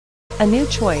A new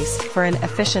choice for an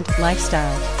efficient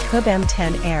lifestyle, QOOBE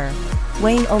M10 Air.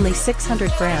 Weighing only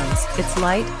 600 grams, it's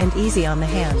light and easy on the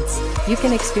hands. You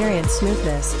can experience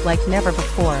smoothness like never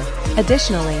before.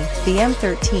 Additionally, the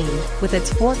M13, with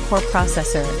its 4-core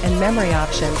processor and memory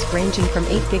options ranging from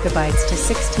 8GB to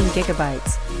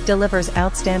 16GB, delivers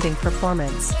outstanding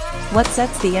performance. What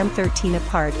sets the M13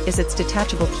 apart is its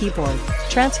detachable keyboard,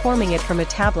 transforming it from a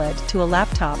tablet to a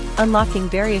laptop, unlocking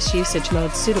various usage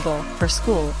modes suitable for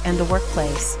school and the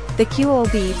workplace. The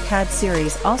QOOBE Pad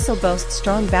series also boasts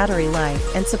strong battery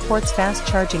life and supports fast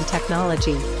charging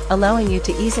technology, allowing you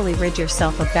to easily rid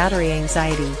yourself of battery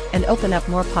anxiety and open up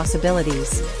more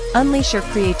possibilities. Unleash your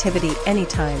creativity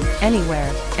anytime, anywhere,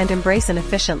 and embrace an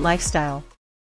efficient lifestyle.